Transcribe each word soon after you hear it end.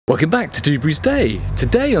Welcome back to Doobrey's Day.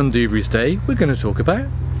 Today on Doobrey's Day we're going to talk about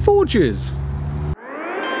forges.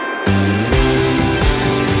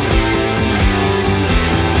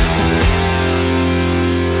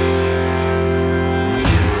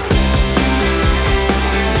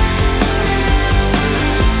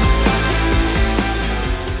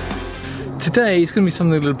 Today it's going to be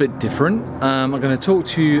something a little bit different. I'm going to talk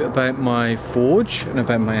to you about my forge and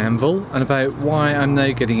about my anvil and about why I'm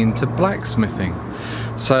now getting into blacksmithing.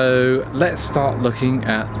 So let's start looking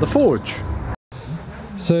at the forge.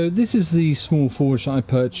 So this is the small forge that I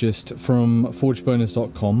purchased from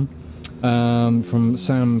forgeburners.com from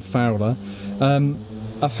Sam Fowler.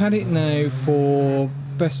 I've had it now for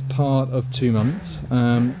best part of 2 months.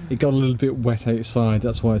 It got a little bit wet outside,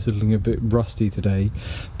 that's why it's looking a bit rusty today,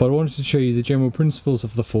 but I wanted to show you the general principles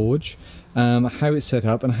of the forge, how it's set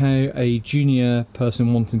up and how a junior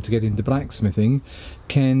person wanting to get into blacksmithing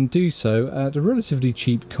can do so at a relatively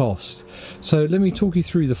cheap cost. So let me talk you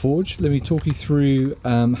through the forge, let me talk you through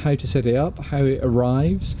how to set it up, how it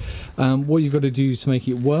arrives, what you've got to do to make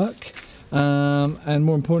it work, and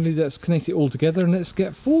more importantly, let's connect it all together and let's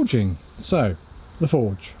get forging. So the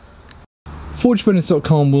forge.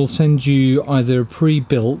 Forgeburners.com will send you either a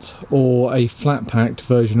pre-built or a flat-packed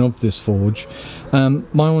version of this forge.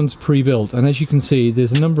 My one's pre-built, and as you can see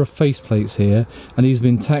there's a number of face plates here and these have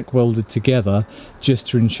been tack welded together just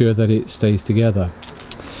to ensure that it stays together.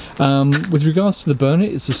 With regards to the burner,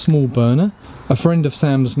 it's a small burner. A friend of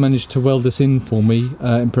Sam's managed to weld this in for me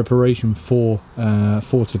in preparation for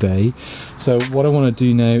today. So what I want to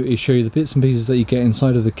do now is show you the bits and pieces that you get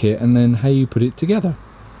inside of the kit and then how you put it together.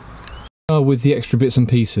 With the extra bits and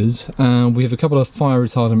pieces, we have a couple of fire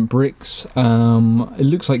retardant bricks. It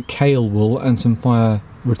looks like kale wool and some fire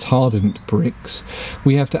retardant bricks.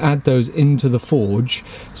 We have to add those into the forge,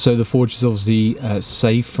 so the forge is obviously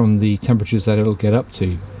safe from the temperatures that it'll get up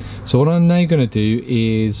to. So what I'm now going to do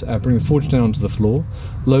is bring the forge down onto the floor,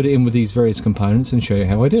 load it in with these various components and show you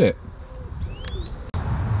how I do it.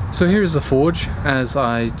 So here is the forge, as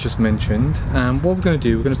I just mentioned, and what we're going to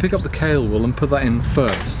do, we're going to pick up the kale wool and put that in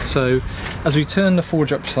first. So as we turn the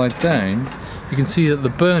forge upside down, you can see that the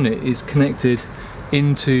burner is connected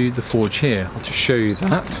into the forge here. I'll just show you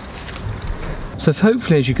that. So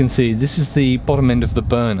hopefully, as you can see, this is the bottom end of the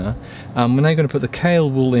burner. We're now going to put the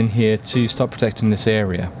kale wool in here to start protecting this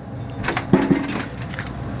area.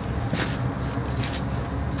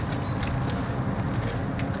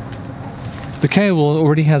 The kale wool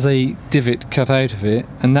already has a divot cut out of it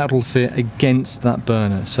and that will fit against that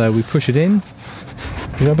burner. So we push it in,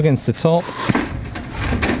 put it up against the top,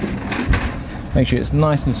 make sure it's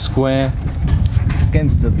nice and square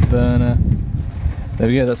against the burner. There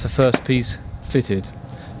we go, that's the first piece fitted.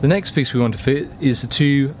 The next piece we want to fit is the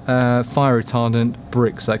two fire retardant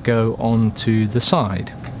bricks that go onto the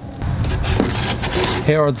side.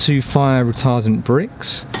 Here are the two fire retardant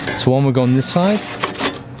bricks. So one will go on this side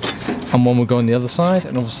and one will go on the other side,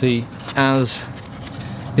 and obviously as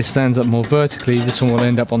it stands up more vertically this one will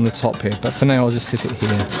end up on the top here, but for now I'll just sit it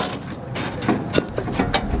here.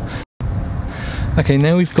 Okay,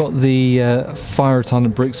 now we've got the fire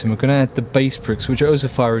retardant bricks in, we're going to add the base bricks which are also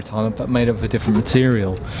fire retardant but made of a different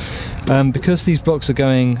material. Because these blocks are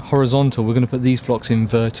going horizontal, we're going to put these blocks in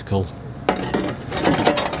vertical.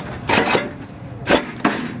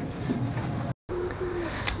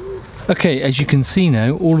 Okay, as you can see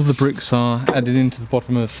now, all of the bricks are added into the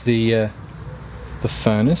bottom of the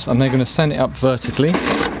furnace. I'm now going to stand it up vertically.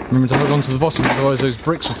 Remember to hold on to the bottom, otherwise those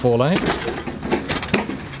bricks will fall out.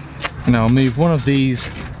 Now I'll move one of these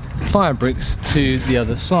fire bricks to the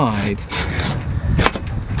other side.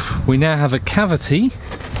 We now have a cavity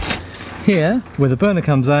here where the burner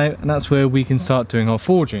comes out, and that's where we can start doing our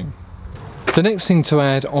forging. The next thing to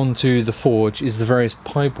add onto the forge is the various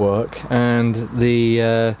pipework and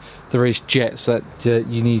the various jets that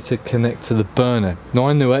you need to connect to the burner. Now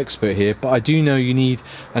I'm no expert here, but I do know you need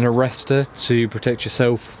an arrestor to protect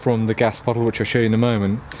yourself from the gas bottle, which I'll show you in a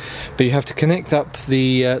moment. But you have to connect up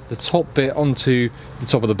the top bit onto the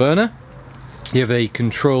top of the burner. You have a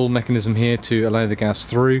control mechanism here to allow the gas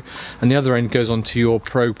through, and the other end goes onto your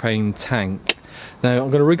propane tank. Now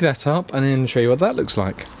I'm going to rig that up and then show you what that looks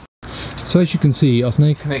like. So as you can see, I've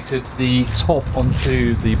now connected the top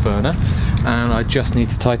onto the burner and I just need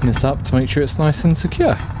to tighten this up to make sure it's nice and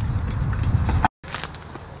secure.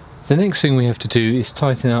 The next thing we have to do is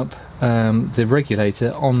tighten up the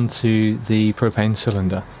regulator onto the propane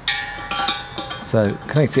cylinder. So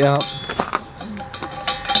connect it up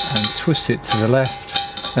and twist it to the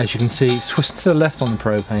left. As you can see, it's twisted to the left on the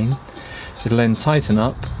propane. It'll then tighten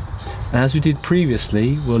up. And as we did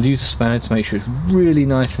previously, we'll use a spanner to make sure it's really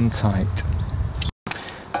nice and tight.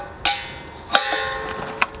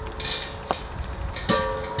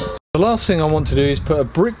 last thing I want to do is put a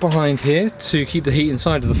brick behind here to keep the heat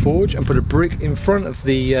inside of the forge, and put a brick in front of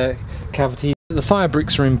the cavity. The fire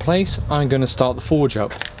bricks are in place. I'm going to start the forge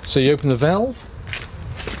up. So you open the valve,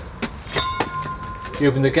 you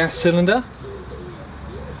open the gas cylinder,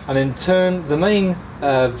 and then turn the main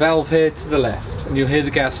valve here to the left, and you'll hear the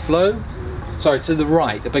gas flow. Sorry, to the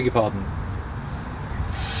right, I beg your pardon.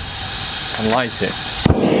 And light it.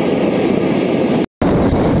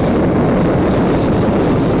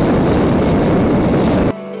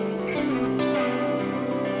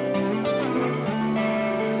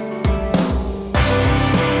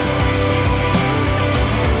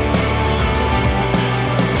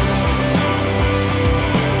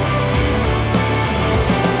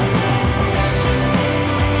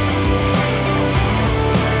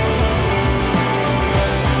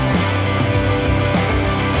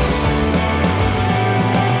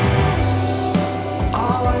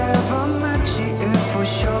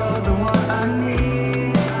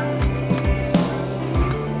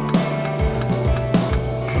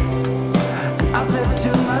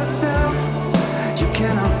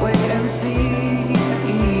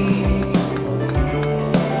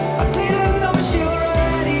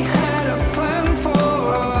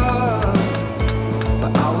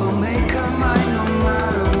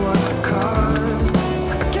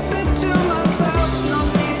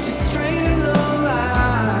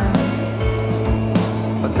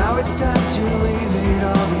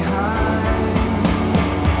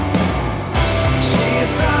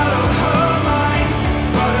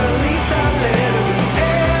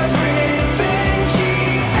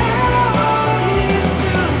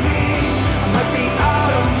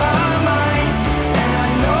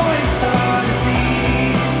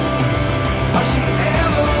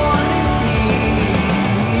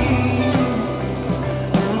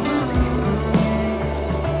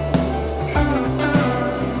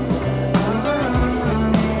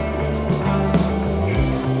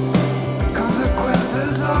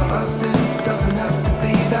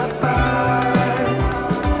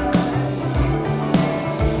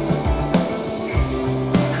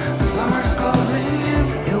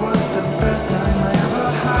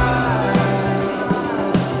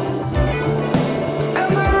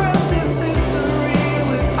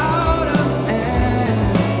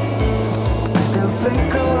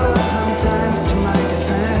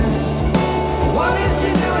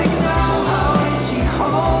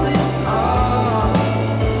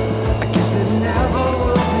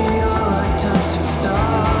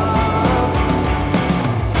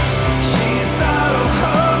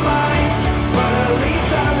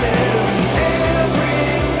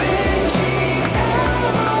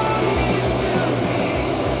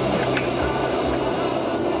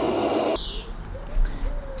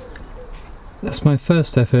 That's my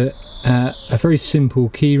first effort at a very simple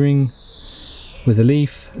keyring with a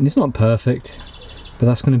leaf, and it's not perfect, but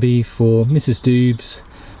that's going to be for Mrs. Doobs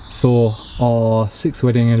for our 6th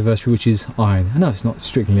wedding anniversary, which is iron. I know it's not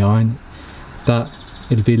strictly iron, but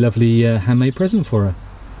it'll be a lovely handmade present for her.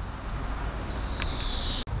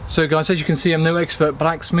 So guys, as you can see, I'm no expert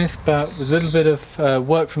blacksmith, but with a little bit of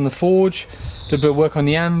work from the forge, a little bit of work on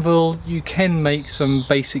the anvil, you can make some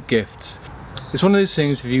basic gifts. It's one of those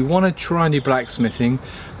things, if you want to try and do blacksmithing,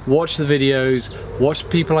 watch the videos, watch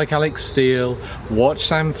people like Alex Steele, watch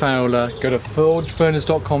Sam Fowler, go to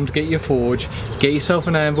forgeburners.com to get your forge, get yourself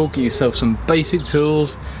an anvil, get yourself some basic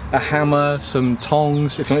tools, a hammer, some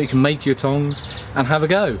tongs, if not you can make your tongs, and have a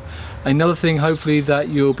go. Another thing hopefully that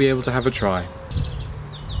you'll be able to have a try.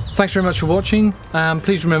 Thanks very much for watching.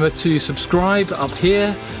 Please remember to subscribe up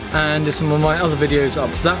here, and there's some of my other videos up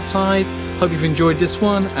that side. Hope you've enjoyed this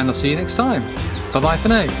one, and I'll see you next time. Bye bye for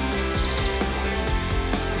now.